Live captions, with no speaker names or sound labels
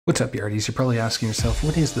What's up, Yardies? You're probably asking yourself,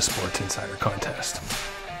 what is the Sports Insider Contest?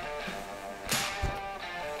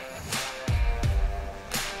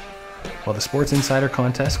 Well, the Sports Insider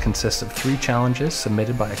Contest consists of 3 challenges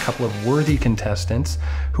submitted by a couple of worthy contestants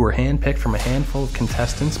who are handpicked from a handful of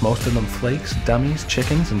contestants, most of them flakes, dummies,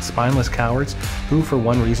 chickens, and spineless cowards who, for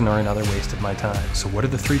one reason or another, wasted my time. So what are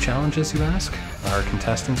the 3 challenges, you ask? Our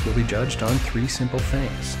contestants will be judged on 3 simple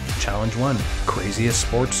things. Challenge 1, craziest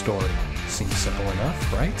sports story. Seems simple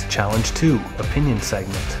enough, right? Challenge 2, opinion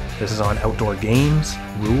segment. This is on outdoor games,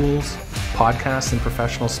 rules, podcasts and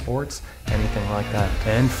professional sports, anything like that.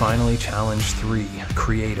 And finally, challenge 3,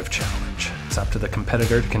 creative challenge. It's up to the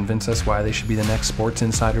competitor to convince us why they should be the next Sports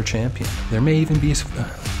Insider champion. There may even be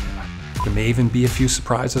a few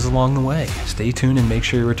surprises along the way. Stay tuned and make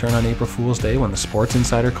sure you return on April Fool's Day when the Sports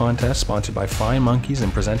Insider Contest, sponsored by Flying Monkeys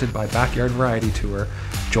and presented by Backyard Variety Tour,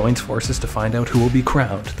 joins forces to find out who will be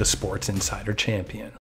crowned the Sports Insider champion.